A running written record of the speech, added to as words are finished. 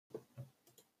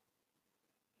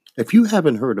If you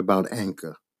haven't heard about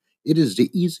Anchor, it is the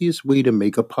easiest way to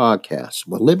make a podcast.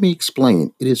 Well, let me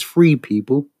explain. It is free,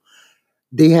 people.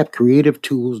 They have creative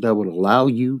tools that will allow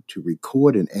you to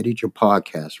record and edit your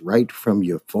podcast right from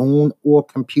your phone or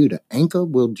computer. Anchor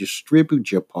will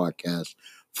distribute your podcast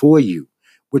for you,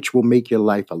 which will make your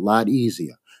life a lot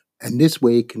easier. And this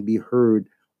way, it can be heard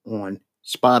on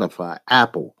Spotify,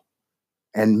 Apple,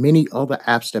 and many other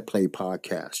apps that play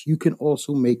podcasts. You can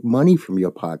also make money from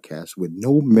your podcast with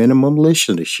no minimum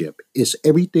listenership. It's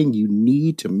everything you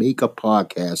need to make a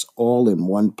podcast all in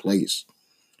one place.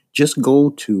 Just go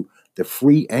to the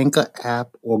free Anchor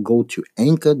app or go to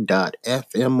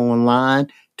anchor.fm online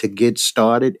to get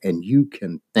started, and you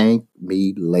can thank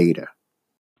me later.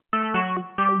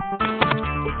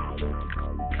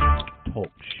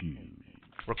 Talk shoes.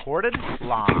 Recorded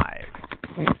live.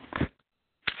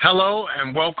 Hello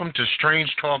and welcome to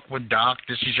Strange Talk with Doc.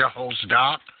 This is your host,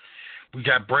 Doc. We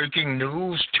got breaking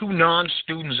news. 2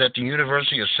 non-students at the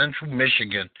University of Central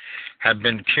Michigan have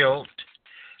been killed.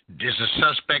 There's a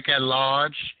suspect at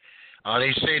large.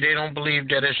 They say they don't believe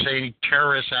that it's a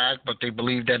terrorist act, but they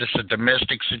believe that it's a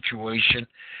domestic situation.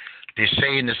 They're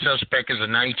saying the suspect is a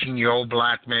 19-year-old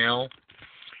black male.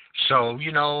 So,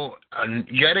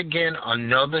 yet again,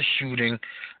 another shooting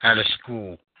at a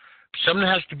school. Something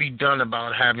has to be done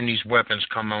about having these weapons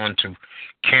come onto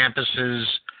campuses,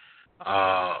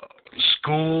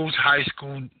 schools, high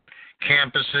school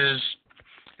campuses,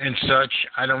 and such.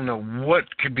 I don't know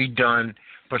what could be done,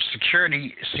 but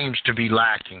security seems to be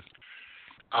lacking.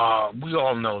 We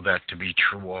all know that to be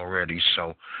true already,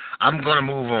 so I'm going to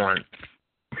move on.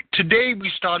 Today we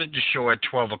started the show at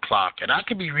 12 o'clock, and I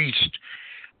can be reached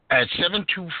at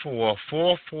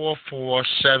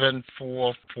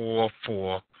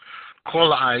 724-444-7444.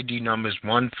 Caller ID number is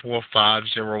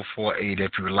 145048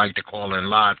 if you would like to call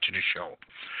in live to the show.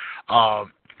 I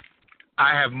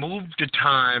have moved the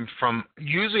time from,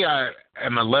 usually I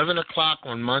am 11 o'clock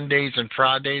on Mondays and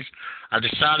Fridays. I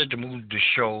decided to move the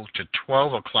show to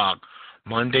 12 o'clock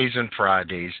Mondays and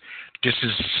Fridays. This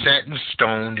is set in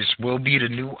stone. This will be the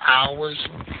new hours.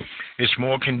 It's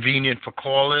more convenient for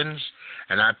call-ins,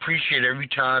 and I appreciate every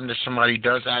time that somebody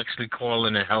does actually call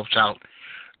in and helps out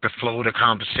the flow of the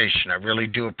conversation. I really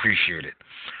do appreciate it.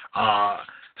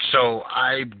 So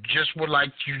I just would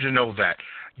like you to know that.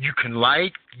 You can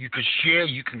like, you can share,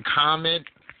 you can comment.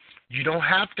 You don't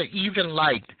have to even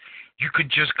like. You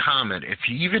could just comment. If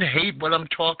you even hate what I'm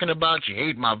talking about, you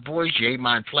hate my voice, you hate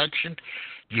my inflection,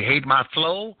 you hate my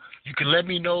flow, you can let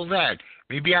me know that.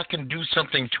 Maybe I can do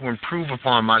something to improve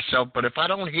upon myself, but if I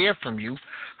don't hear from you,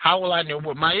 how will I know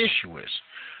what my issue is?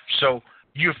 So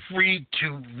you're free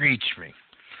to reach me.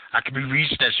 I can be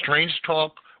reached at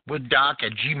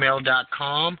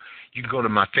strangetalkwithdoc@gmail.com. You can go to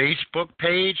my Facebook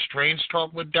page, Strange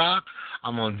Talk with Doc.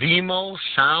 I'm on Vimeo,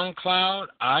 SoundCloud,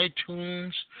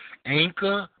 iTunes,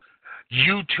 Anchor.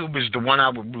 YouTube is the one I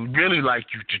would really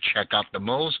like you to check out the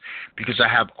most because I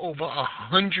have over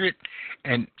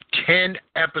 110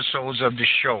 episodes of the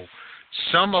show.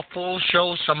 Some are full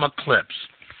shows, some are clips.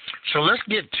 So let's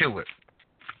get to it.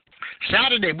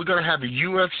 Saturday, we're going to have a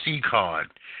UFC card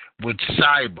with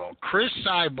Cyborg. Chris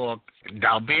Cyborg,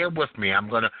 now bear with me.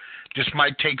 This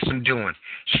might take some doing.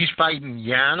 She's fighting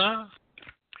Yana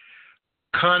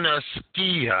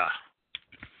Kunaskia.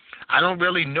 I don't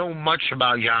really know much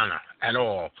about Yana at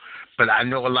all, but I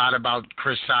know a lot about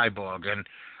Chris Cyborg, and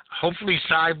hopefully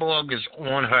Cyborg is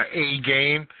on her A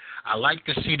game. I like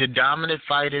to see the dominant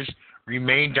fighters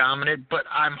remain dominant, but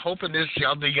I'm hoping this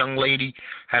other young lady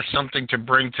has something to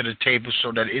bring to the table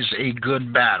so that it's a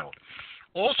good battle.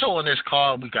 Also on this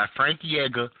card, we got Frankie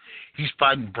Edgar. He's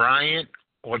fighting Brian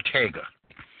Ortega.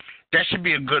 That should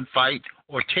be a good fight.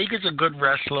 Ortega's a good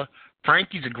wrestler.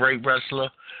 Frankie's a great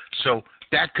wrestler. So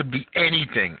that could be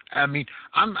anything. I mean,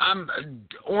 I'm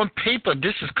on paper,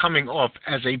 this is coming off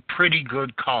as a pretty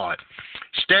good card.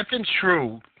 Stephen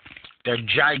Shrew, the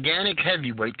gigantic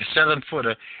heavyweight, the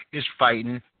 7-footer, is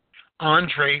fighting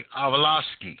Andre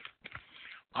Arlovsky.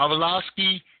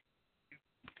 Arlovsky,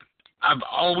 I've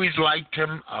always liked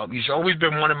him. He's always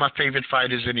been one of my favorite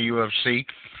fighters in the UFC.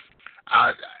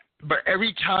 But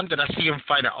every time that I see him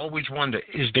fight, I always wonder,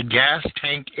 is the gas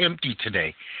tank empty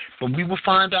today? But we will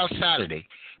find out Saturday.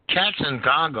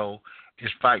 Katzengago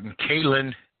is fighting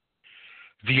Kalen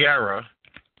Vieira.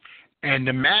 And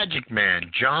the Magic Man,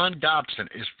 John Dobson,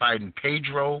 is fighting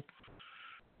Pedro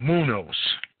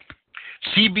Munoz.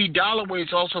 CB Dollaway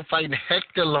is also fighting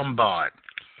Hector Lombard.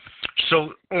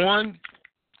 So on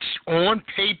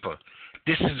paper,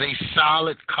 this is a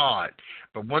solid card.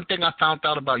 But one thing I found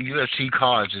out about UFC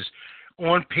cards is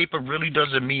on paper really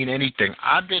doesn't mean anything.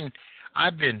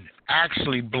 I've been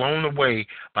actually blown away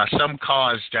by some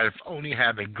cards that have only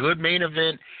have a good main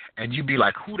event, and you'd be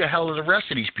like, who the hell are the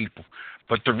rest of these people?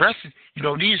 But the rest,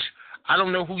 these, I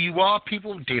don't know who you are,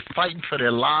 people. They're fighting for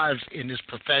their lives in this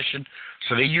profession,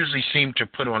 so they usually seem to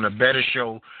put on a better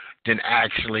show than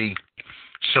actually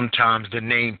sometimes the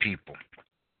name people.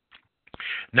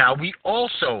 Now, the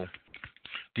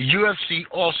UFC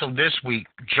also this week,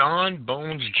 John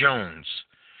Bones Jones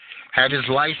had his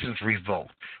license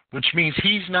revoked, which means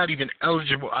he's not even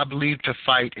eligible, I believe, to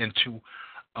fight into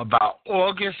about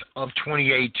August of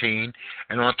 2018.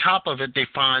 And on top of it, they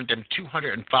fined him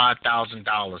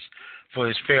 $205,000 for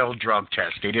his failed drug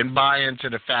test. They didn't buy into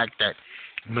the fact that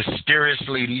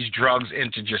mysteriously these drugs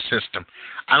entered your system.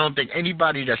 I don't think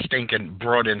anybody that's thinking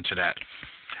brought into that.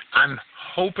 I'm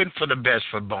hoping for the best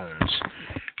for Bones.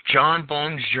 John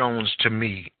Bones Jones, to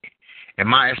me, in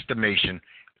my estimation,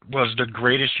 was the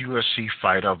greatest UFC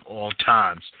fighter of all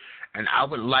times. And I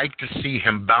would like to see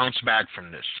him bounce back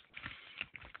from this.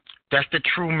 That's the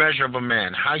true measure of a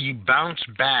man, how you bounce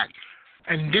back.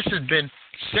 And this has been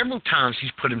several times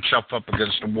he's put himself up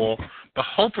against the wall, but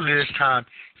hopefully this time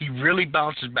he really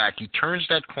bounces back. He turns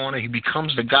that corner. He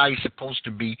becomes the guy he's supposed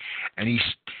to be, and he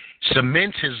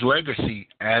cements his legacy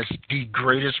as the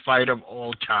greatest fighter of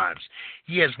all times.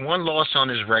 He has one loss on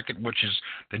his record, which is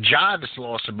the jivest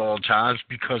loss of all times,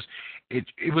 because it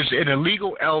was an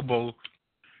illegal elbow.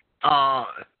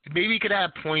 Maybe he could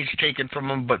have points taken from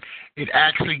him, but it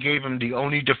actually gave him the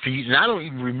only defeat. And I don't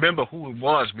even remember who it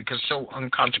was because it's so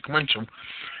inconsequential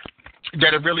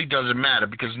that it really doesn't matter,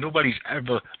 because nobody's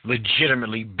ever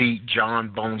legitimately beat John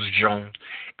Bones Jones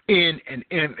in an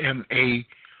MMA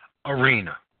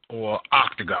arena or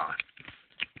octagon.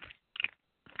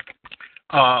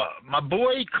 My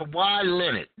boy Kawhi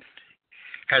Leonard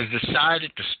has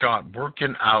decided to start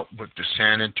working out with the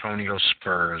San Antonio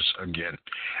Spurs again.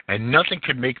 And nothing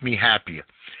could make me happier.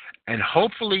 And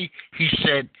hopefully, he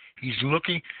said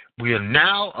we are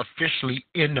now officially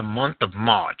in the month of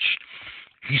March.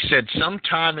 He said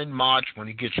sometime in March when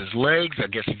he gets his legs, I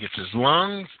guess he gets his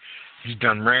lungs, he's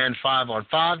done ran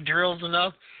 5-on-5 drills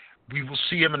enough, we will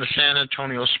see him in the San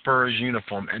Antonio Spurs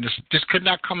uniform. And this could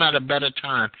not come at a better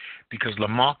time, because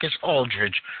LaMarcus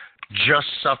Aldridge just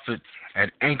suffered an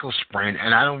ankle sprain,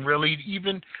 and I don't really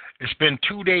it's been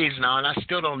 2 days now, and I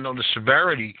still don't know the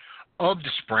severity of the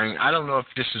sprain. I don't know if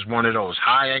this is one of those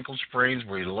high ankle sprains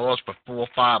where he lost for 4 or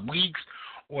 5 weeks,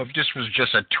 or if this was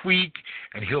just a tweak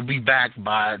and he'll be back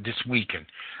by this weekend.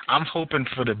 I'm hoping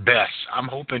for the best. I'm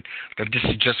hoping that this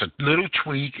is just a little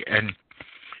tweak and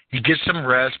he gets some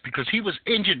rest, because he was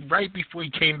injured right before he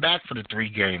came back for the 3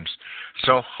 games.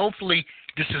 So hopefully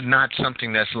this is not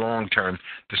something that's long-term.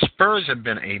 The Spurs have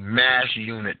been a mass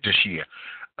unit this year,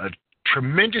 a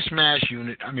tremendous mass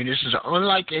unit. I mean, this is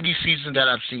unlike any season that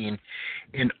I've seen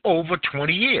in over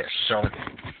 20 years. So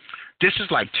this is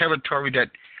like territory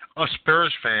that us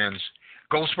Spurs fans,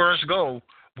 go Spurs go,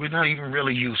 we're not even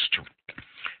really used to.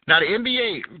 Now, the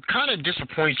NBA kind of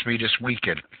disappoints me this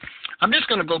weekend. I'm just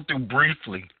going to go through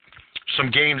briefly some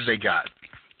games they got.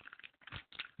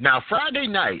 Now, Friday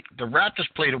night, the Raptors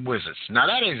play the Wizards. Now,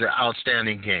 that is an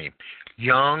outstanding game.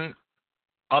 Young,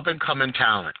 up-and-coming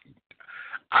talent.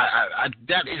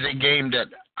 That is a game that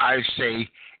I say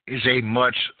is a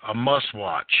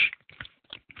must-watch.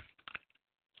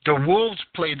 The Wolves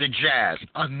play the Jazz.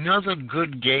 Another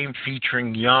good game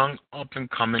featuring young,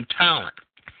 up-and-coming talent.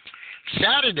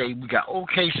 Saturday, we got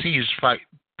OKC is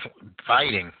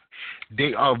fighting.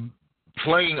 They are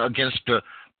playing against the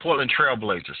Portland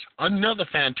Trailblazers. Another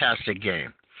fantastic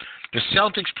game. The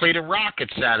Celtics play the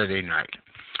Rockets Saturday night.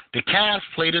 The Cavs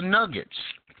play the Nuggets.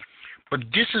 But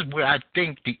this is where I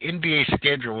think the NBA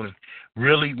schedule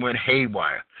really went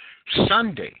haywire.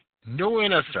 Sunday, no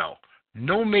NFL,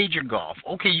 no major golf.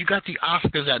 Okay, you got the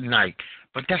Oscars at night,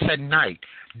 but that's at night.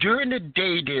 During the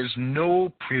day, there's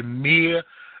no premier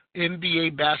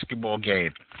NBA basketball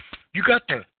game. You got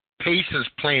the Pacers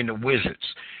playing the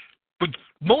Wizards. But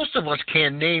most of us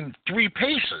can't name 3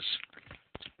 Pacers.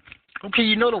 Okay,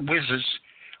 you know the Wizards.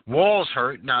 Wall's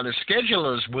hurt. Now, the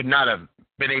schedulers would not have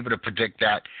been able to predict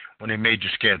that when they made the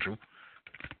schedule.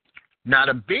 Now,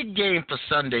 the big game for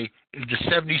Sunday is the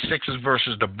 76ers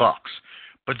versus the Bucks.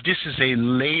 But this is a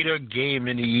later game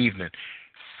in the evening.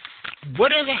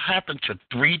 Whatever happened to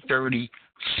 3:30,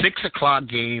 6 o'clock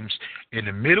games in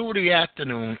the middle of the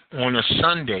afternoon on a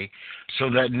Sunday, so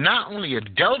that not only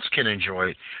adults can enjoy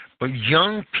it, but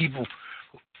young people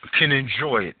can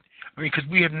enjoy it? I mean, because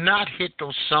we have not hit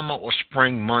those summer or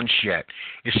spring months yet.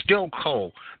 It's still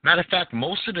cold. Matter of fact,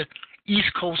 most of the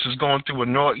East Coast is going through a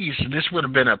northeast. This would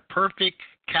have been a perfect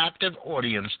captive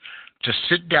audience to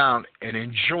sit down and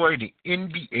enjoy the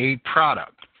NBA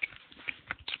product.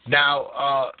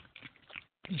 Now,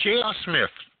 J.R. Smith,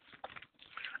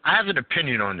 I have an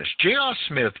opinion on this. J.R.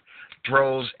 Smith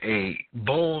throws a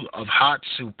bowl of hot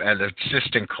soup at an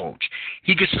assistant coach.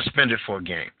 He gets suspended for a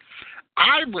game.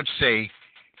 I would say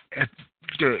if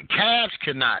the Cavs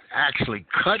cannot actually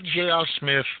cut J.R.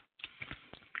 Smith,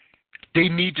 they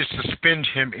need to suspend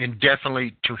him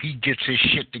indefinitely till he gets his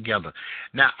shit together.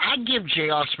 Now, I give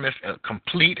J.R. Smith a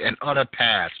complete and utter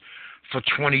pass for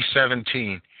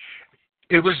 2017.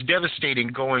 It was devastating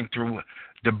going through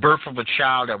the birth of a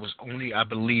child that was only, I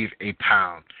believe, a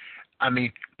pound. I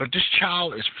mean, but this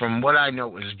child is, from what I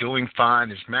know, is doing fine.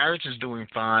 His marriage is doing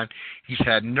fine. He's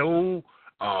had no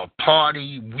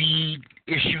party, weed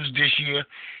issues this year.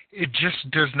 It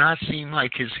just does not seem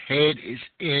like his head is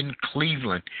in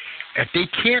Cleveland. If they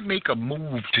can't make a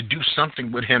move to do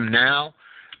something with him now,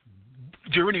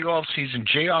 during the offseason,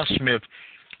 J.R. Smith,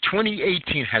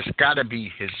 2018 has got to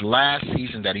be his last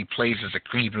season that he plays as a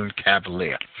Cleveland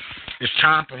Cavalier. It's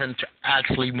time for him to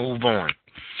actually move on.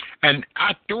 And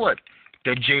I thought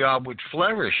that J.R. would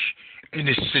flourish in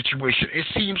this situation. It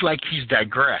seems like he's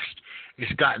digressed.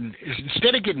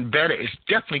 Instead of getting better, it's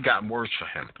definitely gotten worse for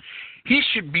him. He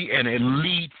should be an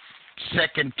elite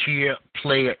second-tier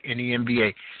player in the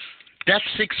NBA. That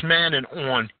sixth man and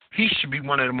on, he should be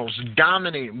one of the most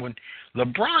dominating. When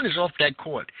LeBron is off that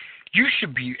court, you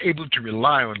should be able to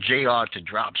rely on JR to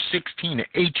drop 16 to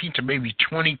 18 to maybe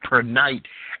 20 per night,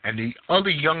 and the other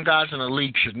young guys in the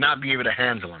league should not be able to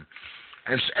handle him.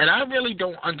 And I really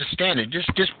don't understand it.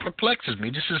 This perplexes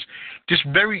me.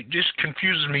 This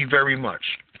confuses me very much.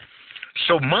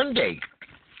 So Monday,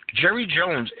 Jerry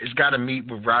Jones has got to meet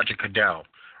with Roger Goodell.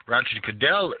 Roger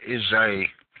Goodell is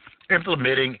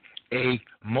implementing a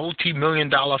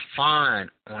multi-million-dollar fine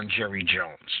on Jerry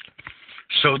Jones.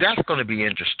 So that's going to be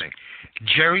interesting.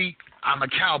 Jerry, I'm a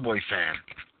Cowboy fan.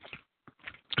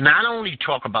 Now, I don't only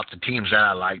talk about the teams that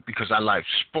I like because I like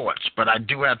sports, but I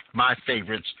do have my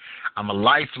favorites. I'm a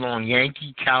lifelong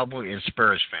Yankee, Cowboy, and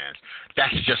Spurs fan.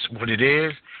 That's just what it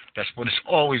is. That's what it's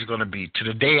always going to be. To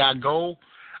the day I go,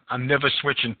 I'm never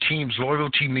switching teams.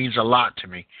 Loyalty means a lot to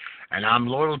me, and I'm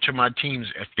loyal to my teams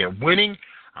if they're winning.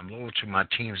 I'm loyal to my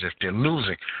teams if they're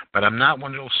losing, but I'm not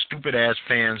one of those stupid-ass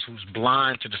fans who's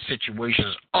blind to the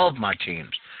situations of my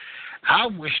teams. I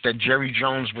wish that Jerry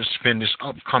Jones would spend this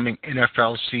upcoming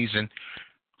NFL season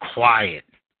quiet,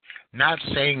 not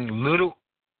saying little,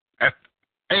 if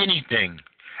anything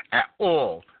at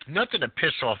all, nothing to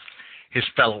piss off his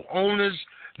fellow owners,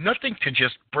 nothing to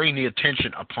just bring the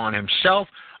attention upon himself.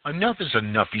 Enough is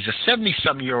enough. He's a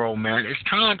 70-something-year-old man. It's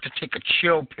time to take a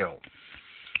chill pill.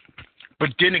 But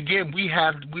then again,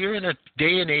 we're in a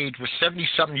day and age where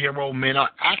 70-something-year-old men are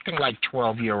acting like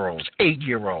 12-year-olds,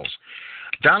 8-year-olds.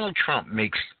 Donald Trump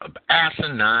makes an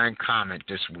asinine comment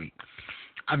this week.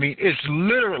 I mean, it's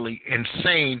literally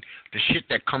insane, the shit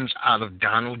that comes out of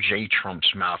Donald J. Trump's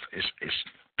mouth is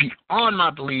beyond my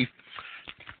belief.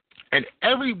 And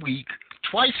every week,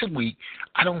 twice a week,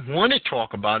 I don't want to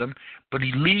talk about him, but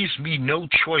he leaves me no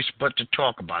choice but to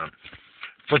talk about him.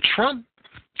 For Trump,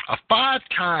 a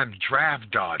 5-time draft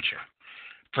dodger,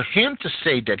 for him to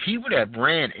say that he would have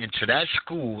ran into that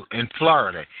school in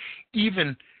Florida,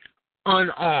 even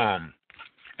unarmed,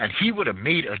 and he would have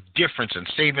made a difference in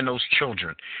saving those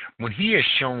children, when he has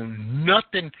shown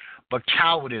nothing but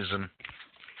cowardism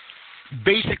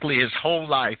basically his whole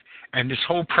life and this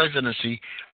whole presidency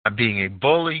by being a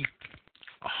bully,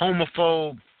 a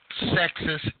homophobe,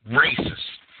 sexist, racist.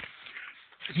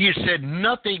 He has said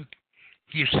nothing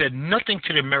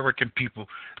to the American people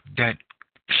that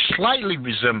slightly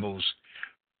resembles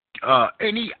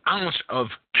any ounce of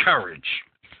courage.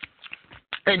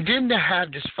 And then to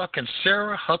have this fucking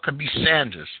Sarah Huckabee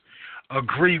Sanders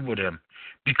agree with him,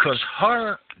 because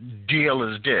her deal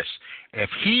is this: if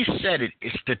he said it,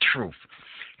 it's the truth.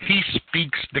 He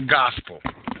speaks the gospel.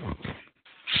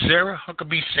 Sarah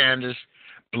Huckabee Sanders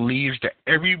believes that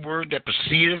every word that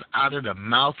proceeded out of the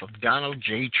mouth of Donald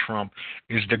J. Trump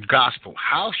is the gospel.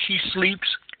 How she sleeps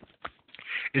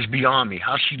is beyond me.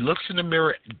 How she looks in the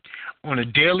mirror on a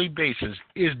daily basis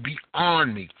is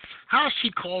beyond me. How she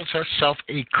calls herself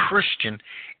a Christian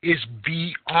is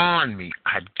beyond me.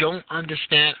 I don't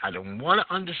understand. I don't want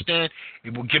to understand.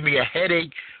 It will give me a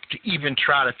headache to even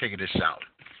try to figure this out.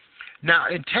 Now,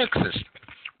 in Texas,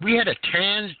 we had a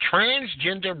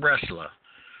transgender wrestler,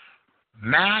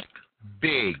 Matt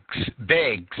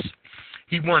Beggs.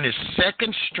 He won his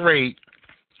second straight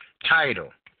title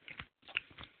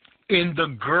in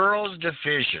the girls'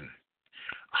 division,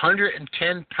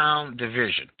 110-pound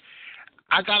division.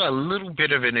 I got a little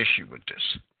bit of an issue with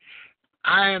this.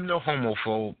 I am no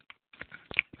homophobe.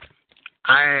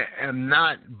 I am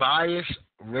not biased,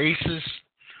 racist,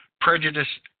 prejudiced.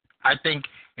 I think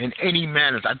in any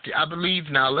manner. I believe,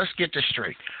 now let's get this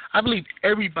straight. I believe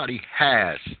everybody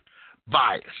has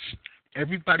bias.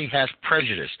 Everybody has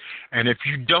prejudice. And if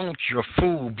you don't, you're a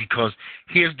fool, because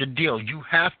here's the deal. You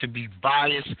have to be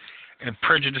biased and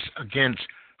prejudiced against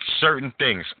certain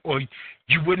things, or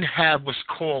you wouldn't have what's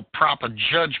called proper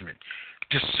judgment.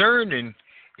 Discerning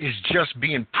is just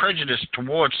being prejudiced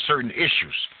towards certain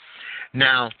issues.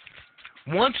 Now,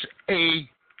 once a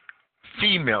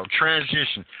female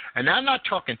transition, and I'm not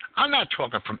talking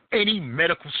from any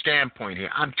medical standpoint here.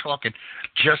 I'm talking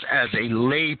just as a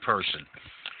lay person.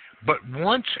 But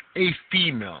once a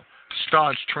female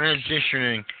starts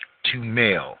transitioning to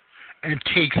male and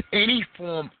takes any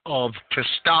form of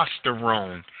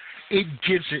testosterone, it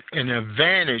gives it an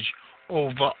advantage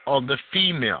over other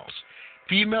females.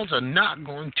 Females are not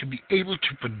going to be able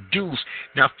to produce.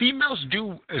 Now, females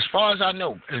do, as far as I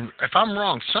know, and if I'm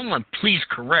wrong, someone please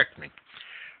correct me.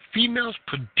 Females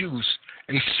produce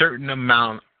a certain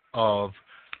amount of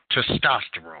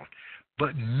testosterone,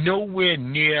 but nowhere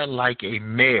near like a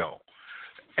male.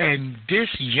 And this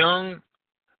young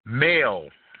male,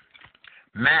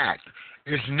 Matt,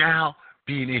 is now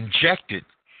being injected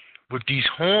with these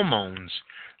hormones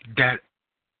that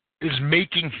is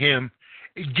making him,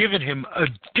 giving him a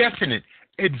definite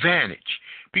advantage.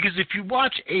 Because if you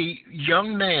watch a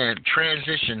young man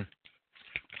transition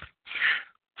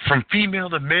from female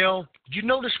to male, you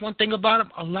notice one thing about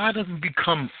them, a lot of them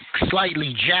become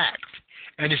slightly jacked.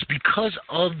 And it's because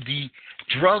of the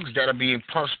drugs that are being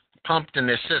pumped in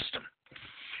their system.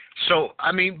 So,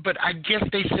 I mean, but I guess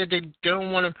they said they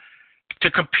don't want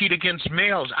to compete against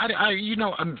males. I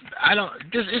don't.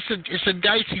 It's a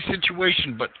dicey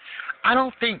situation, but I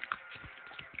don't think.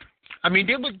 I mean,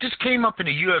 this came up in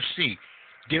the UFC.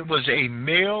 There was a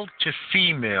male to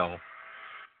female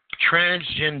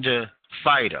transgender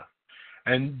fighter,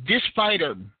 and this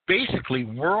fighter basically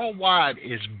worldwide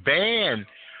is banned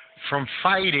from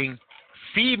fighting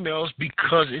females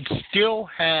because it still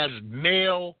has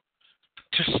male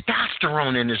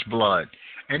testosterone in his blood.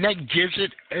 And that gives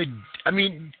it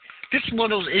this is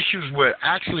one of those issues where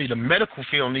actually the medical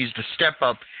field needs to step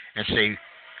up and say,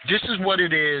 this is what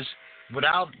it is,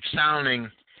 without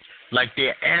sounding like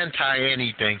they're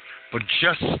anti-anything, but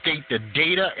just state the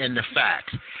data and the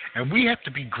facts. And we have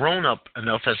to be grown up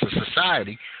enough as a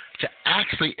society to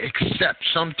actually accept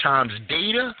sometimes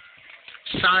data,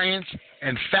 science,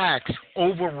 and facts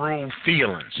overrule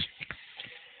feelings.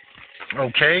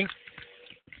 Okay?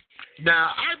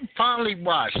 Now, I finally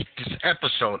watched this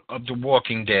episode of The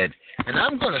Walking Dead, and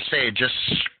I'm going to say it just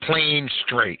plain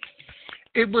straight.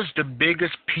 It was the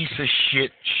biggest piece of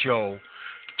shit show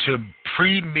to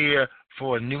premiere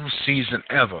for a new season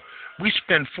ever. We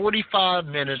spent 45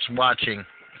 minutes watching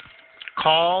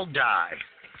Carl die.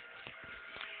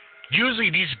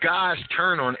 Usually these guys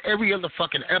turn on every other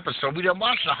fucking episode. We done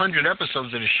watched 100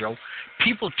 episodes of the show.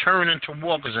 People turn into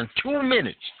walkers in 2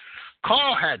 minutes.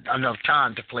 Carl had enough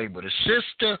time to play with his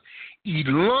sister, eat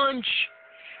lunch,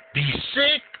 be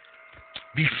sick,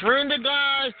 befriend a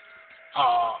guy.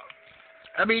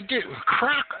 Dude,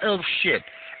 crock of shit.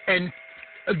 And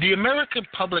the American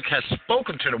public has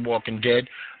spoken to The Walking Dead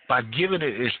by giving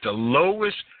it its the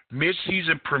lowest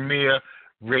mid-season premiere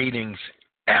ratings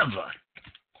ever.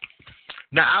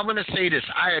 Now, I'm going to say this.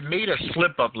 I had made a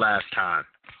slip-up last time.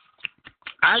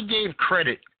 I gave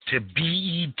credit to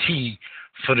BET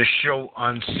for the show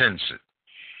Uncensored.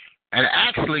 And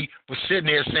actually was sitting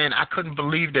there saying I couldn't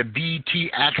believe that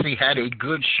BET actually had a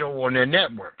good show on their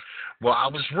network. Well, I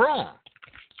was wrong.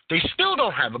 They still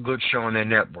don't have a good show on their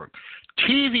network.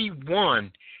 TV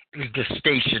One is the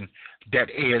station that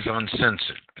airs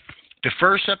Uncensored. The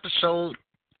first episode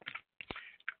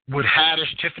with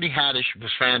Tiffany Haddish,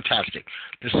 was fantastic.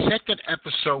 The second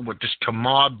episode with this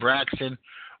Tamar Braxton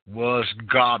was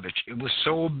garbage. It was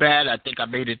so bad, I think I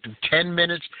made it through 10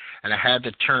 minutes, and I had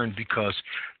to turn because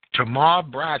Tamar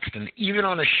Braxton, even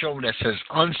on a show that says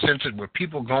Uncensored, where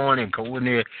people go in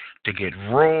there to get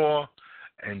raw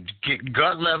and get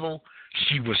gut level,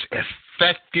 she was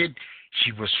affected,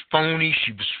 she was phony,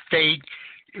 she was fake.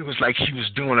 It was like she was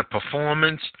doing a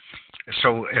performance.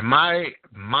 So in my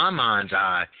mind's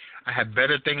eye, I had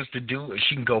better things to do, and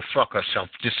she can go fuck herself.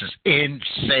 This is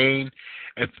insane.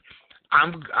 If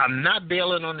I'm not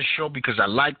bailing on the show because I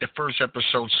like the first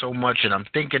episode so much, and I'm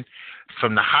thinking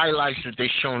from the highlights that they've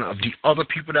shown of the other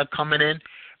people that are coming in,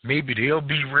 maybe they'll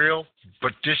be real,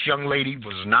 but this young lady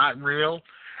was not real.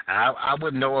 I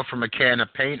wouldn't know her from a can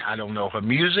of paint. I don't know her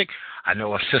music. I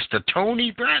know her sister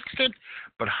Toni Braxton,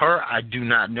 but her I do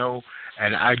not know.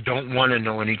 and I don't want to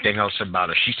know anything else about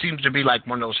her. She seems to be like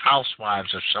one of those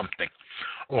housewives or something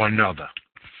or another.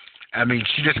 I mean,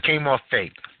 she just came off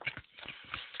fake.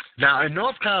 Now, in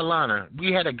North Carolina,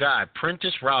 we had a guy,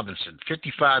 Prentice Robinson,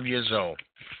 55 years old.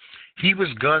 He was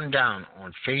gunned down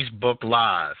on Facebook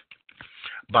Live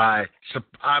by,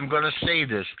 I'm going to say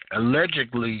this,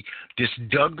 allegedly this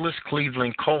Douglas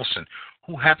Cleveland Colson,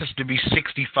 who happens to be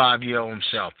 65-year-old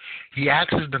himself. He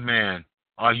asks the man,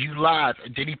 "Are you live?"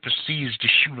 And then he proceeds to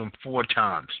shoot him 4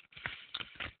 times.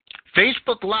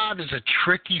 Facebook Live is a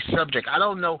tricky subject. I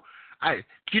don't know.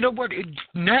 You know what?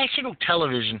 National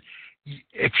television,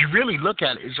 if you really look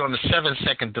at it, is on a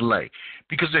 7-second delay.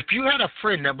 Because if you had a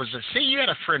friend that was, say you had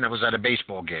a friend that was at a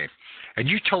baseball game, and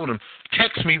you told him,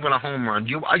 "Text me when a home run."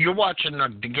 You're watching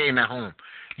the game at home.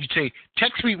 You say,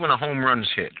 "Text me when a home run's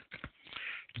hit."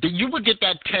 You would get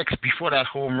that text before that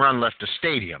home run left the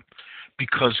stadium,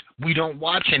 because we don't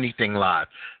watch anything live.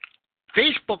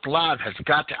 Facebook Live has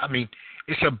got to, I mean,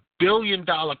 it's $1 billion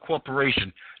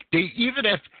corporation. Even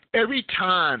if every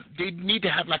time they need to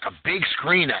have like a big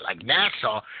screen at like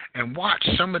Nassau and watch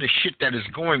some of the shit that is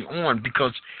going on,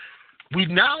 because we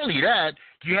not only that,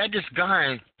 you had this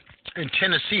guy in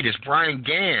Tennessee, this Brian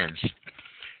Gans.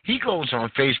 He goes on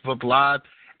Facebook Live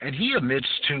and he admits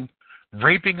to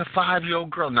raping a 5-year-old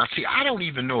girl. Now, see, I don't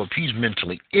even know if he's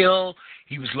mentally ill.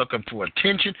 He was looking for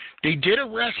attention. They did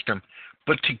arrest him,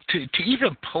 but to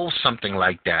even post something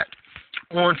like that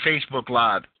on Facebook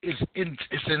Live is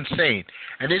insane.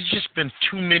 And there's just been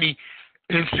too many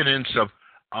incidents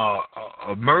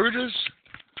of murders,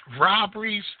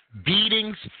 robberies,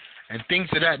 beatings, and things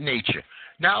of that nature.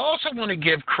 Now, I also want to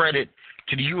give credit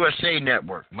to the USA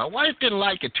Network. My wife didn't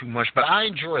like it too much, but I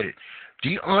enjoyed it.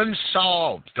 The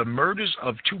Unsolved, the murders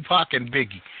of Tupac and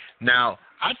Biggie. Now,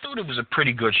 I thought it was a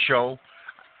pretty good show.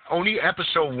 Only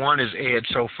episode 1 is aired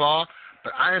so far,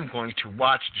 but I am going to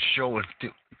watch the show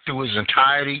through its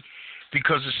entirety,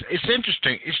 because it's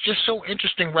interesting. It's just so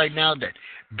interesting right now that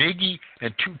Biggie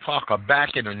and Tupac are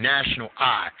back in the national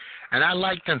eye, and I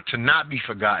like them to not be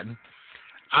forgotten.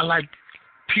 I like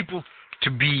people to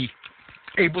be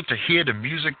able to hear the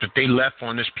music that they left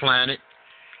on this planet,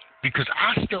 because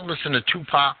I still listen to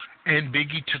Tupac and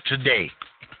Biggie to today.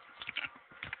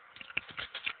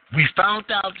 We found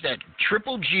out that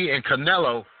Triple G and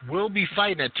Canelo will be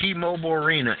fighting at T-Mobile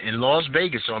Arena in Las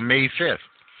Vegas on May 5th.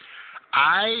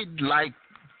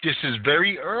 This is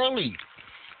very early,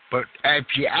 but if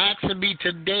you asked me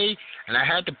today and I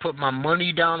had to put my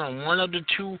money down on one of the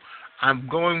two, I'm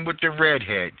going with the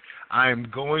redhead. I'm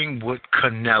going with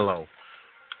Canelo.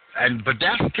 But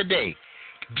that's today.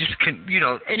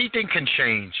 Anything can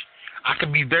change. I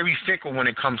can be very fickle when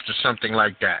it comes to something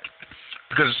like that,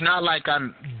 because it's not like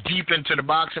I'm deep into the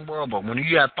boxing world, but when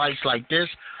you have fights like this,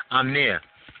 I'm there.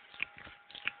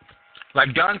 Like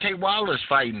Deontay Wilder's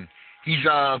fighting. He's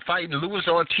fighting Luis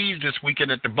Ortiz this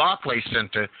weekend at the Barclays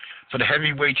Center for the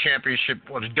heavyweight championship,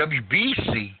 or the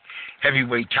WBC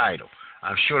heavyweight title.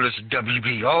 I'm sure there's a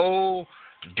WBO,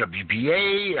 the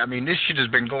WBA. I mean, this shit has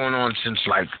been going on since,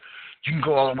 like, you can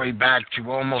go all the way back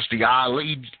to almost the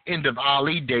end of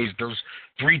Ali days. Those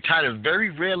 3 titles. Very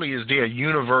rarely is there a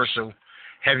universal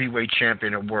heavyweight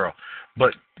champion of the world.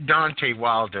 But Deontay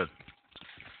Wilder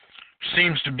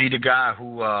seems to be the guy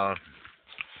who,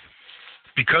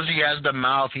 because he has the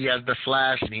mouth, he has the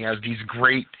flash, and he has these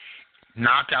great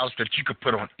knockouts that you could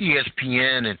put on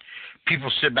ESPN, and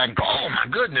people sit back and go, "Oh my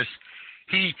goodness,"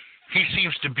 he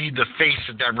seems to be the face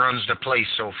that runs the place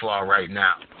so far right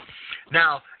now.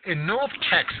 Now, in North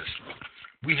Texas,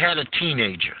 we had a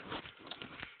teenager,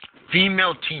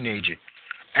 female teenager,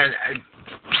 and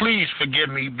please forgive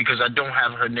me because I don't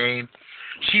have her name.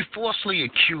 She falsely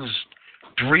accused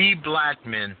 3 black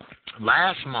men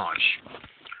last March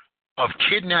of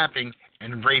kidnapping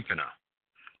and raping her.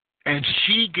 And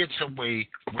she gets away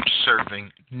with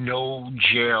serving no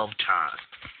jail time.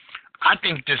 I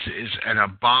think this is an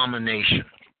abomination.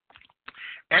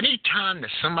 Anytime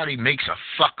that somebody makes a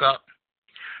fuck up,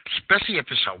 especially if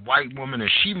it's a white woman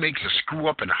and she makes a screw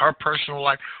up in her personal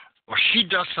life, or she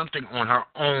does something on her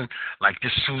own, like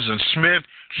this Susan Smith,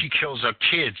 she kills her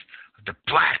kids. The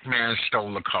black man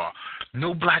stole the car.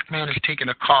 No black man is taking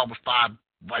a car with 5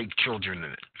 white children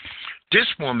in it. This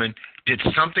woman did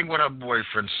something with her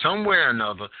boyfriend somewhere or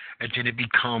another, and then it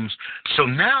becomes, so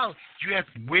now you have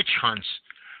witch hunts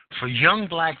for young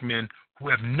black men who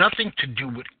have nothing to do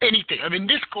with anything. I mean,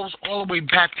 this goes all the way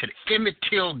back to the Emmett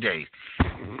Till days.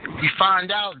 We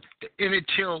find out that Emmett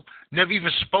Till never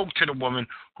even spoke to the woman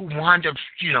who wound up,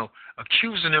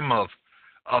 accusing him of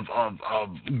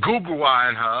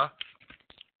Google-eyeing her.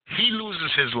 He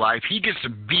loses his life. He gets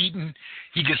beaten.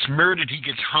 He gets murdered. He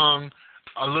gets hung.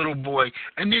 a little boy.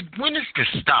 And then when is this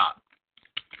stop?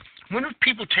 When do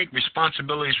people take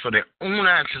responsibilities for their own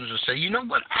actions and say, you know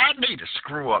what, I made a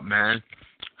screw up, man.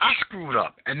 I screwed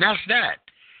up, and that's that.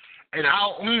 And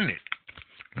I'll own it.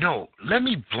 No, let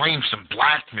me blame some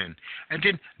black men. And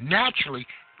then naturally,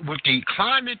 with the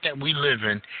climate that we live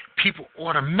in, people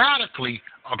automatically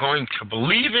are going to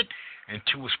believe it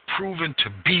until it's proven to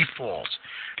be false.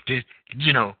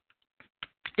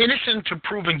 Innocent to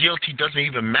proven guilty doesn't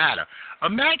even matter.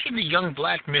 Imagine the young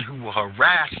black men who were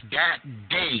harassed that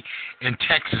day in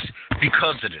Texas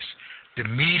because of this. The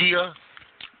media,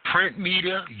 print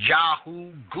media,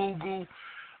 Yahoo, Google,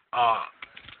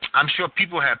 I'm sure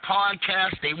people had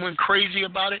podcasts. They went crazy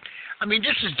about it. I mean,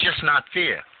 this is just not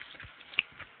fair.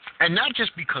 And not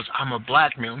just because I'm a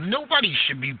black male. Nobody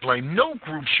should be blamed. No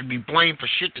group should be blamed for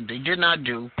shit that they did not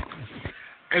do.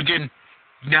 And then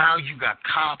now you got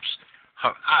cops.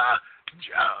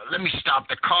 Let me stop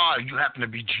the car. You happen to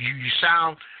be,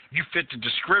 you fit the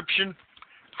description.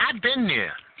 I've been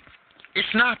there.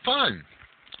 It's not fun.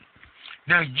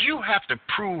 Now you have to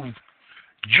prove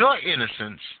your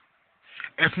innocence.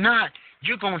 If not,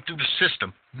 you're going through the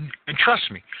system. And trust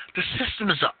me, the system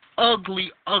is an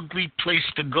ugly, ugly place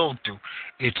to go through.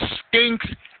 It stinks.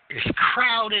 It's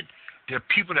crowded. There are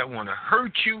people that want to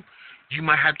hurt you. You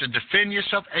might have to defend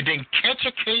yourself and then catch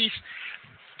a case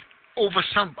over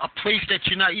a place that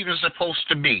you're not even supposed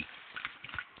to be.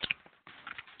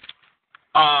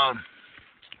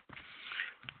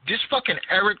 This fucking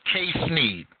Eric K.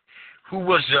 Sneed, who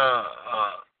was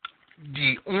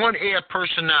the on-air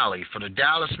personality for the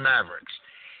Dallas Mavericks,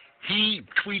 he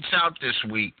tweets out this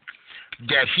week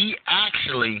that he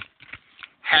actually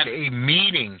had a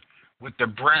meeting with the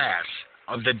brass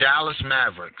of the Dallas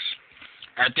Mavericks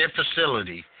at their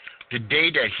facility the day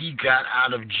that he got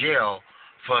out of jail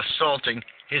for assaulting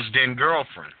his then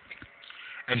girlfriend.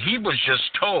 And he was just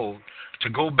told to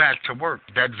go back to work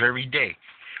that very day.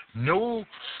 Know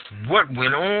what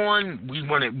went on.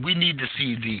 We need to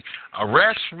see the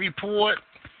arrest report.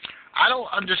 I don't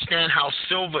understand how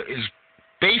Silver is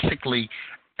basically,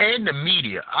 and the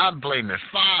media, I'm blaming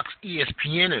Fox,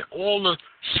 ESPN, and all the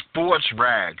sports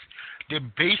rags.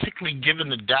 They're basically giving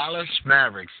the Dallas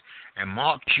Mavericks and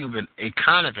Mark Cuban a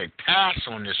kind of a pass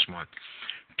on this one.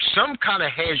 Some kind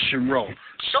of head should roll.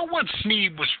 So what?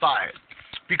 Sneed was fired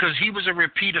because he was a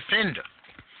repeat offender.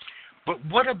 But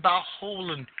what about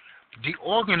holding the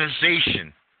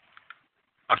organization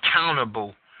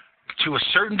accountable to a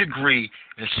certain degree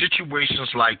in situations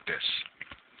like this?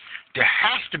 There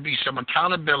has to be some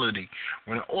accountability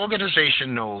when an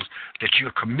organization knows that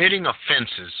you're committing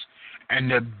offenses,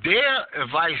 and that their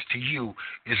advice to you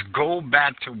is go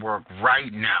back to work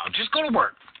right now. Just go to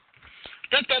work.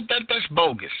 That's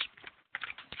bogus.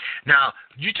 Now,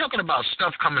 you're talking about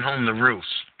stuff coming home to roost.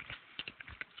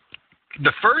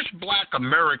 The first black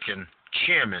American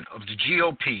chairman of the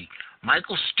GOP,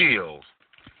 Michael Steele,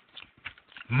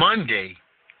 Monday,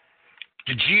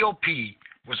 the GOP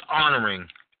was honoring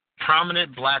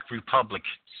prominent black Republicans,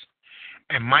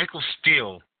 and Michael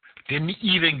Steele didn't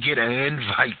even get an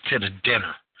invite to the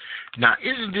dinner. Now,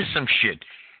 isn't this some shit?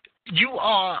 You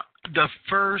are the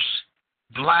first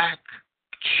black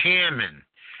chairman,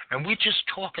 and we're just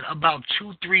talking about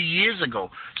 2-3 years ago.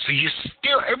 So you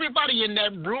still, everybody in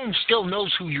that room still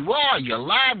knows who you are. You're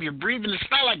alive, you're breathing. It's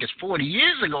not like it's 40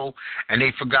 years ago and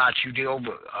they forgot you. There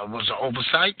was an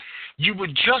oversight. You were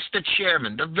just the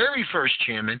chairman, the very first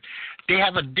chairman. They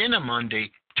have a dinner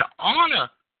Monday to honor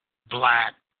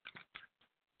black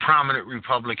prominent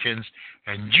Republicans,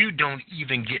 and you don't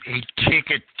even get a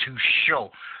ticket to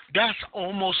show. That's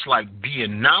almost like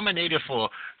being nominated for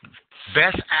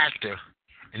Best Actor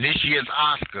in this year's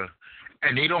Oscar,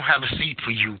 and they don't have a seat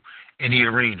for you in the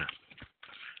arena.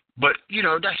 But,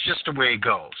 that's just the way it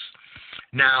goes.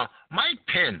 Now, Mike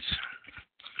Pence,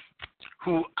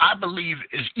 who I believe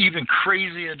is even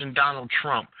crazier than Donald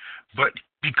Trump, but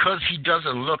because he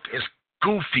doesn't look as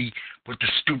goofy with the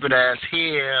stupid-ass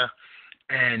hair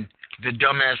and the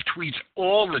dumbass tweets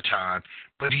all the time,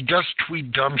 but he does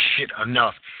tweet dumb shit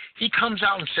enough. He comes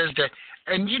out and says that,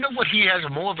 and you know what, he has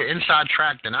more of an inside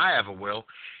track than I ever will.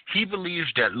 He believes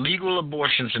that legal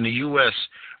abortions in the U.S.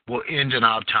 will end in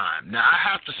our time. Now, I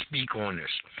have to speak on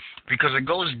this because it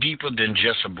goes deeper than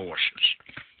just abortions.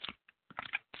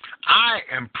 I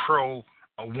am pro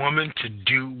a woman to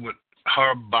do with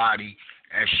her body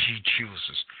as she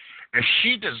chooses. If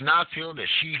she does not feel that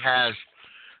she has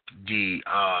the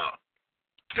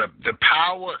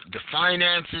power, the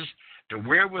finances, the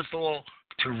wherewithal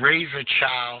to raise a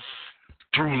child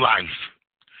through life,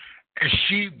 and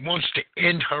she wants to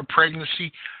end her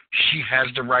pregnancy, she has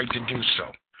the right to do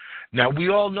so. Now, we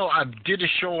all know, I did a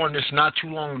show on this not too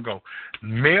long ago.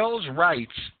 Male's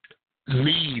rights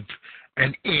leave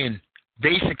and end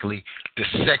basically the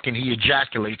second he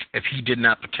ejaculates if he did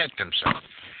not protect himself.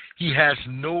 He has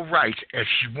no rights. If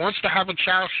she wants to have a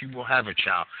child, she will have a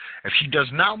child. If she does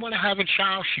not want to have a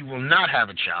child, she will not have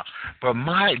a child. But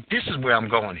this is where I'm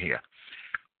going here.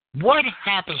 What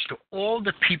happens to all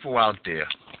the people out there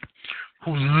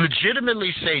who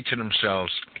legitimately say to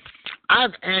themselves,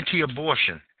 I'm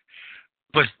anti-abortion,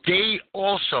 but they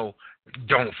also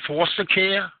don't foster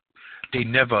care, they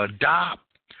never adopt,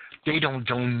 they don't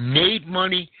donate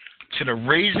money to the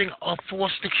raising of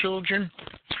foster children,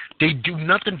 they do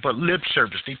nothing but lip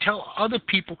service. They tell other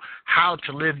people how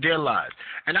to live their lives.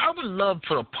 And I would love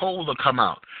for the poll to come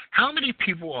out. How many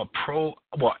people are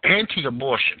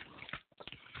anti-abortion,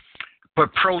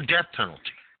 but pro-death penalty?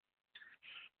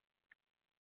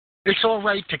 It's all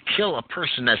right to kill a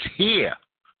person that's here,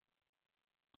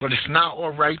 but it's not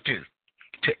all right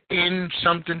to end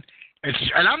something.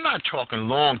 And I'm not talking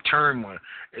long-term.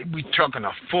 We're talking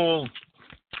a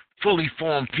fully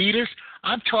formed fetus.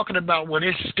 I'm talking about when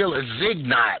it's still a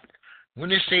zygote,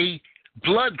 when it's a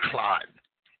blood clot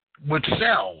with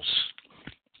cells.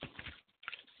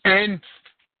 And,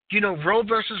 Roe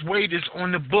versus Wade is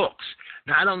on the books.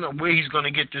 Now, I don't know where he's going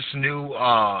to get this new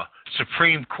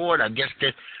Supreme Court. I guess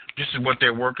that this is what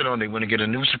they're working on. They want to get a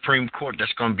new Supreme Court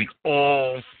that's going to be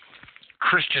all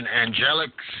Christian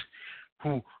angelics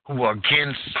who are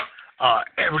against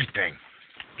everything.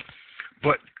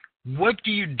 But what do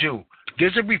you do?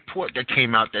 There's a report that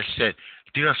came out that said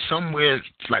there are somewhere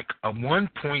like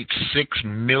 1.6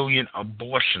 million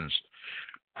abortions.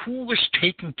 Who is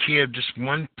taking care of this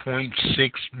 1.6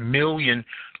 million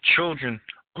children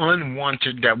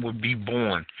unwanted that would be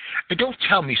born? And don't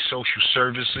tell me social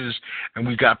services and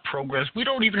we got programs. We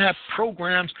don't even have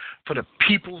programs for the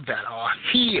people that are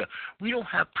here. We don't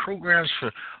have programs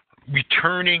for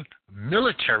returning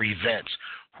military vets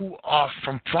who are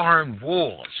from foreign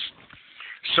wars.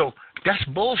 So that's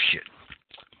bullshit.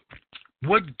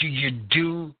 What do you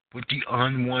do with the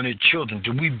unwanted children?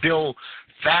 Do we build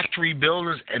factory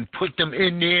buildings and put them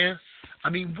in there? I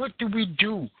mean, what do we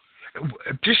do?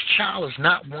 If this child is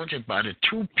not wanted by the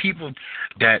two people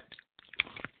that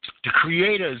the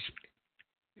Creator's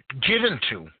given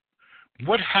to,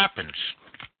 what happens?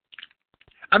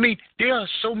 I mean, there are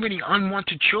so many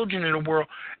unwanted children in the world.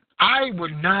 I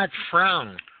would not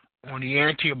frown on the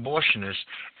anti-abortionists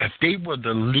if they were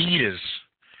the leaders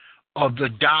of the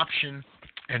adoption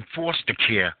and foster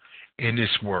care in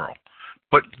this world.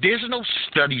 But there's no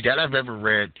study that I've ever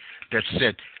read that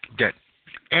said that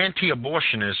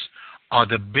anti-abortionists are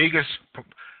the biggest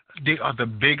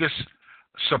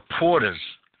supporters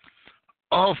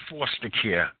of foster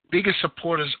care, biggest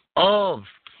supporters of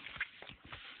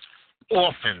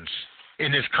orphans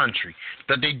in this country,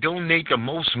 that they donate the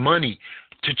most money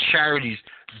to charities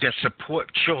that support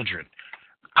children.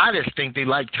 I just think they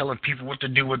like telling people what to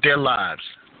do with their lives.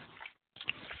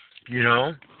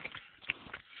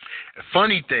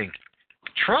 Funny thing,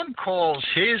 Trump calls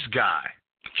his guy,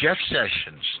 Jeff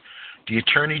Sessions, the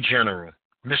Attorney General,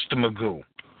 Mr. Magoo,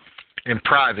 in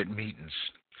private meetings.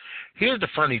 Here's the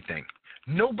funny thing.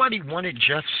 Nobody wanted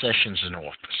Jeff Sessions in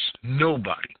office.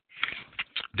 Nobody.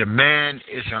 The man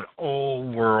is an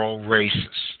old world racist.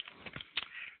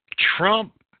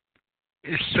 Trump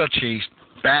is such a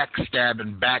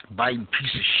backstabbing, backbiting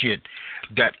piece of shit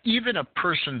that even a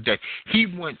person that he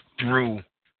went through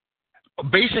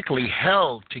basically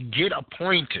hell to get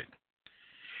appointed,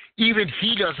 even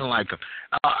he doesn't like him.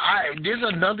 There's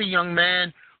another young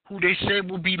man who they say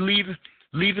will be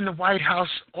leaving the White House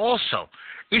also.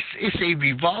 It's a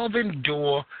revolving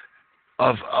door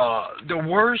of the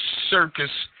worst circus,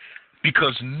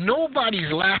 because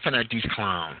nobody's laughing at these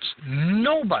clowns.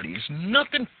 Nobody. There's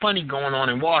nothing funny going on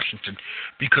in Washington,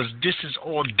 because this is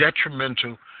all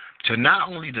detrimental to not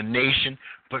only the nation,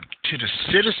 but to the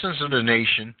citizens of the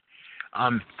nation.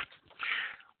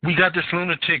 We got this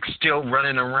lunatic still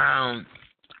running around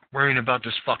worrying about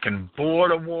this fucking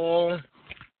border wall.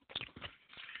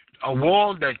 A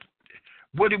wall that,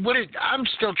 I'm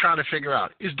still trying to figure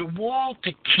out, is the wall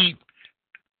to keep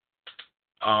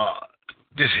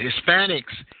this Hispanics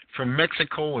from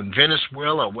Mexico and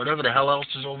Venezuela or whatever the hell else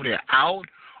is over there out,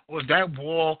 or is that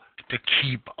wall to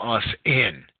keep us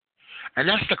in? And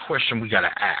that's the question we got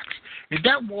to ask. Is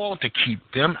that wall to keep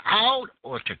them out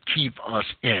or to keep us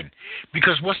in?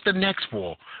 Because what's the next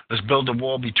wall? Let's build a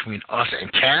wall between us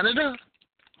and Canada?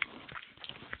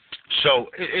 So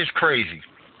it's crazy.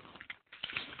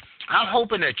 I'm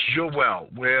hoping that you're well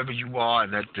wherever you are,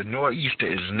 and that the nor'easter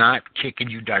is not kicking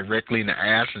you directly in the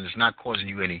ass and it's not causing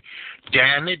you any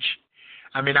damage.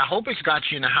 I mean, I hope it's got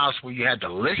you in a house where you had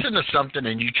to listen to something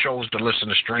and you chose to listen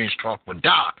to Strange Talk with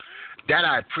Doc. That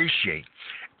I appreciate.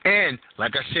 And,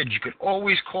 like I said, you can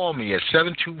always call me at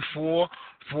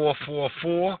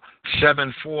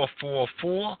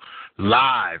 724-444-7444,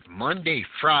 live, Monday,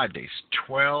 Fridays,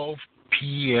 12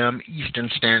 p.m. Eastern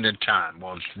Standard Time.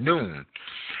 Well, it's noon.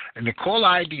 And the call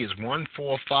ID is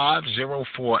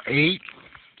 145048.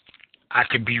 I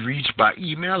can be reached by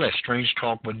email at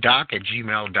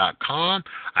strangetalkwithdoc@gmail.com.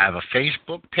 I have a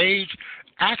Facebook page.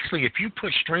 Actually, if you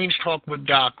put Strange Talk with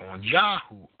Doc on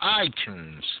Yahoo,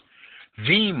 iTunes,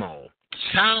 Vimeo,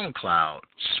 SoundCloud,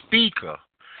 Speaker,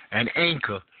 and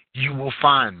Anchor, you will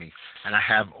find me. And I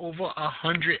have over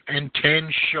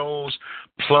 110 shows,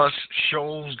 plus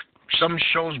shows, some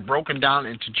shows broken down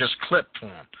into just clip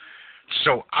form.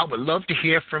 So I would love to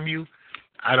hear from you.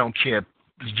 I don't care.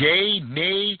 Yay,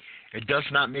 nay, it does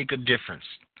not make a difference.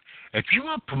 If you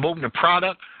are promoting a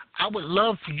product, I would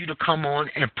love for you to come on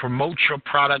and promote your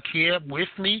product here with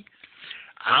me.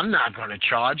 I'm not going to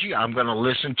charge you. I'm going to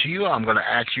listen to you. I'm going to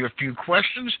ask you a few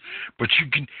questions. But you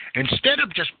can, instead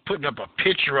of just putting up a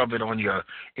picture of it on your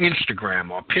Instagram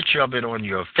or a picture of it on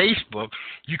your Facebook,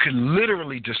 you can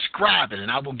literally describe it, and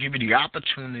I will give you the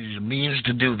opportunity, the means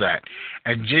to do that.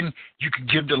 And then you can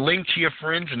give the link to your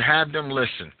friends and have them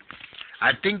listen.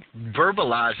 I think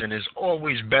verbalizing is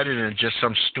always better than just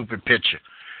some stupid picture.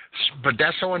 But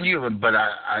that's on you, but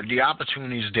the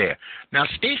opportunity is there. Now,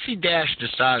 Stacey Dash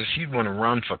decides she's going to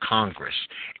run for Congress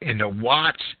in the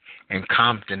Watts and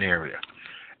Compton area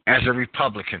as a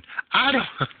Republican.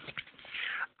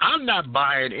 I'm not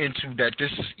buying into that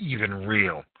this is even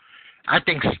real. I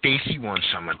think Stacey wants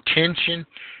some attention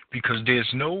because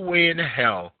there's no way in the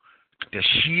hell that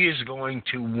she is going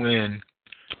to win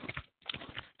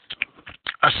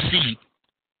a seat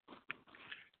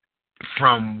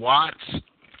from Watts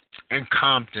and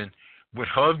Compton with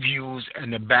her views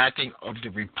and the backing of the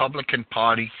Republican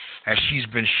Party as she's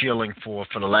been shilling for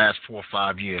the last 4 or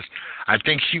 5 years. I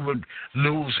think she would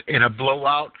lose in a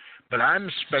blowout, but I'm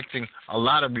expecting a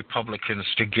lot of Republicans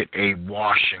to get a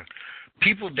washing.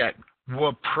 People that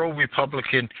were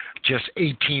pro-Republican just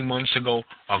 18 months ago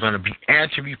are going to be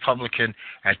anti-Republican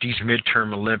at these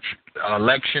midterm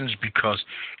elections because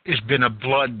it's been a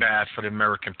bloodbath for the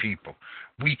American people.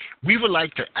 We would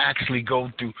like to actually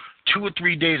go through 2 or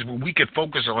 3 days where we could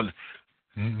focus on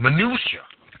minutia,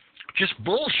 just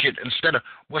bullshit, instead of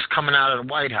what's coming out of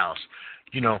the White House.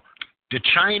 You know, the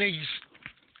Chinese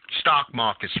stock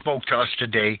market spoke to us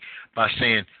today by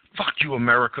saying, fuck you,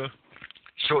 America.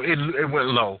 So it went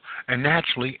low. And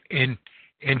naturally, in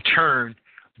turn,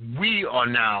 we are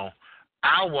now,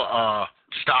 our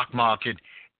stock market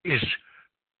is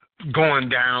going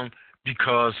down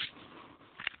because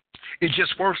it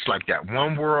just works like that.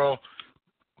 One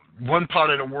part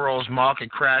of the world's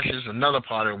market crashes, another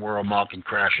part of the world market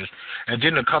crashes. And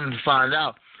then to come to find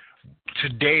out,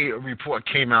 today a report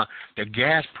came out that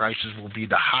gas prices will be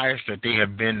the highest that they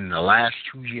have been in the last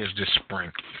 2 years this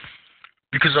spring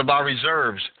because of our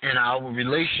reserves and our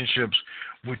relationships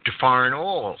with the foreign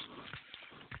oil.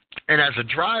 And as a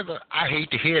driver, I hate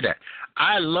to hear that.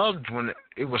 I loved when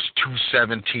it was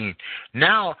 217.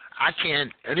 Now I can't,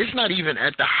 and it's not even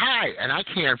at the high, and I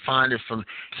can't find it for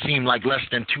seem like less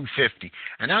than 250.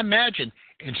 And I imagine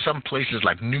in some places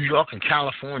like New York and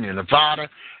California, Nevada,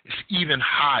 it's even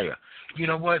higher. You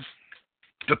know what?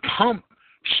 The pump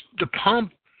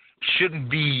shouldn't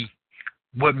be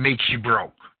what makes you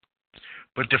broke.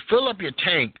 But to fill up your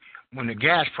tank when the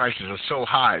gas prices are so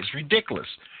high is ridiculous.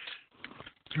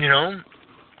 You know?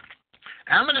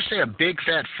 I'm going to say a big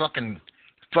fat fucking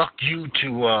fuck you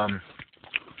to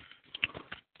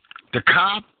the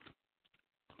cop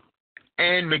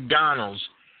and McDonald's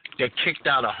that kicked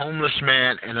out a homeless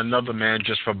man and another man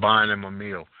just for buying him a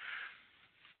meal.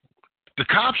 The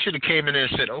cop should have came in there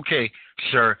and said, okay,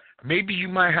 sir, maybe you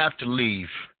might have to leave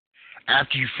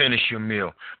after you finish your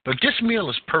meal. But this meal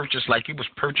is purchased like it was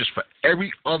purchased for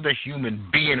every other human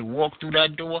being who walked through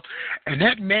that door. And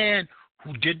that man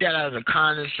who did that out of the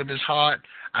kindness of his heart,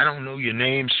 I don't know your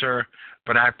name, sir,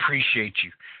 but I appreciate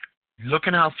you.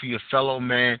 Looking out for your fellow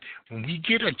man. When we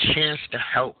get a chance to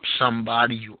help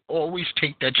somebody, you always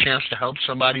take that chance to help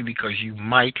somebody because you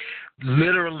might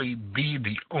literally be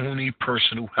the only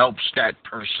person who helps that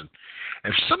person.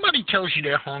 If somebody tells you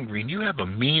they're hungry and you have a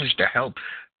means to help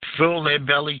fill their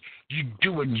belly, you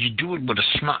do it, and you do it with a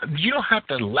smile. You don't have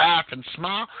to laugh and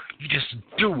smile. You just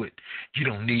do it. You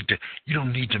don't need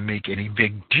to make any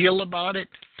big deal about it.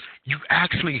 You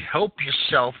actually help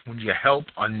yourself when you help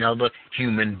another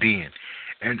human being.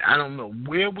 And I don't know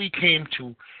where we came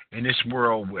to in this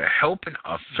world where helping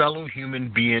a fellow human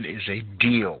being is a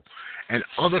deal and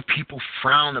other people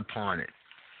frown upon it.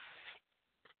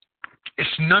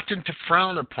 It's nothing to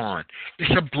frown upon.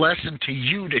 It's a blessing to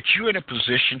you that you're in a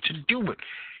position to do it.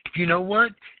 You know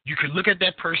what? You could look at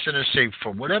that person and say,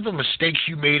 for whatever mistakes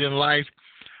you made in life,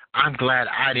 I'm glad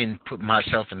I didn't put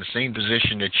myself in the same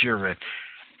position that you're in.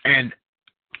 And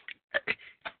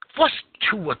what's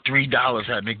 $2 or $3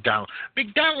 at McDonald's?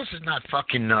 McDonald's is not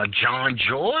fucking John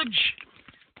George.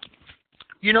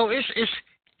 You know,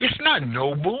 it's not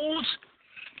Nobles.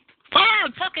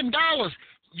 $5 fucking dollars.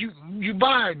 You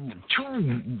buy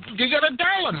two, they got a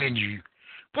dollar menu.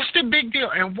 What's the big deal?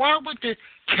 And why would the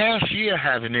cashier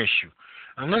have an issue?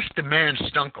 Unless the man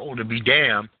stunk to be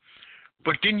damned,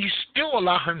 but then you still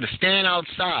allow him to stand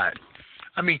outside.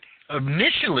 I mean,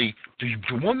 initially, the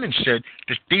woman said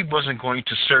that they wasn't going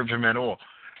to serve him at all.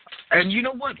 And you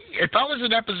know what? If I was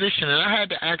in that position and I had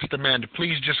to ask the man to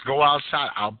please just go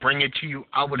outside, I'll bring it to you,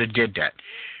 I would have did that.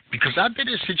 Because I've been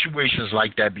in situations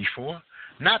like that before.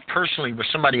 Not personally where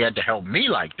somebody had to help me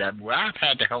like that, where I've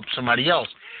had to help somebody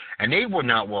else, and they were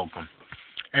not welcome.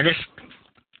 And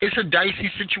it's a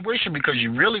dicey situation because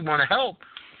you really want to help,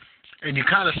 and you're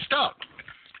kind of stuck.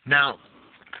 Now,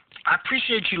 I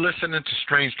appreciate you listening to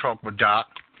Strange Talk with Doc.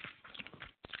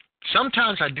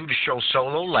 Sometimes I do the show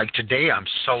solo, like today I'm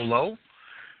solo.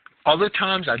 Other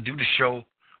times I do the show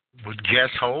with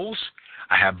guest hosts.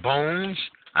 I have Bones.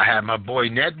 I have my boy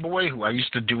Netboy, who I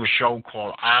used to do a show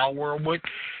called Our World with.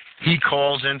 He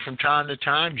calls in from time to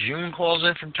time. June calls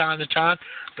in from time to time.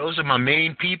 Those are my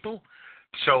main people.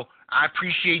 So I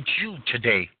appreciate you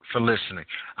today for listening.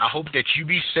 I hope that you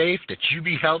be safe, that you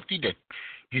be healthy, that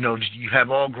you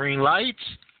have all green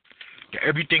lights, that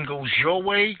everything goes your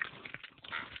way.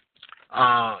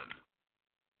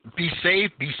 Be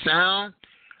safe, be sound.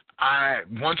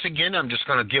 Once again, I'm just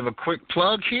going to give a quick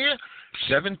plug here.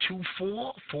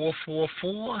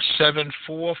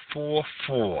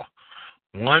 724-444-7444.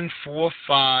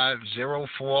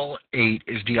 145048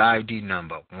 is the ID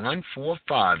number.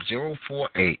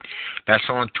 145048. That's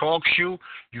on TalkShoe.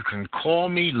 You can call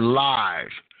me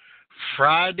live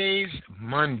Fridays,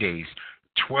 Mondays,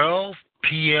 12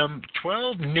 p.m.,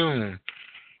 12 noon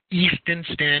Eastern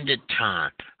Standard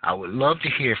Time. I would love to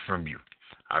hear from you.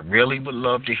 I really would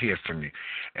love to hear from you.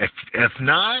 If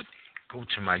not, go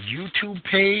to my YouTube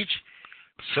page,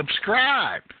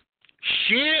 subscribe,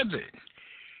 share it.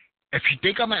 If you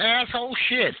think I'm an asshole,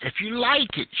 shit. If you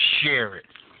like it, share it.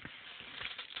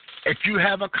 If you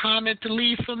have a comment to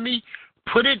leave for me,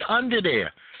 put it under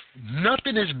there.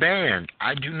 Nothing is banned.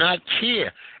 I do not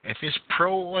care if it's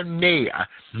pro or nay. I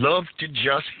love to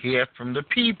just hear from the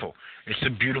people. It's a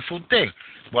beautiful thing.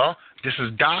 Well, this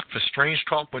is Doc for Strange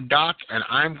Talk with Doc, and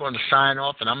I'm going to sign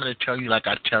off, and I'm going to tell you like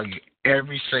I tell you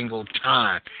every single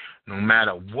time, no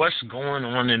matter what's going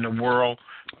on in the world,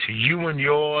 to you and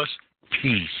yours,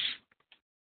 peace.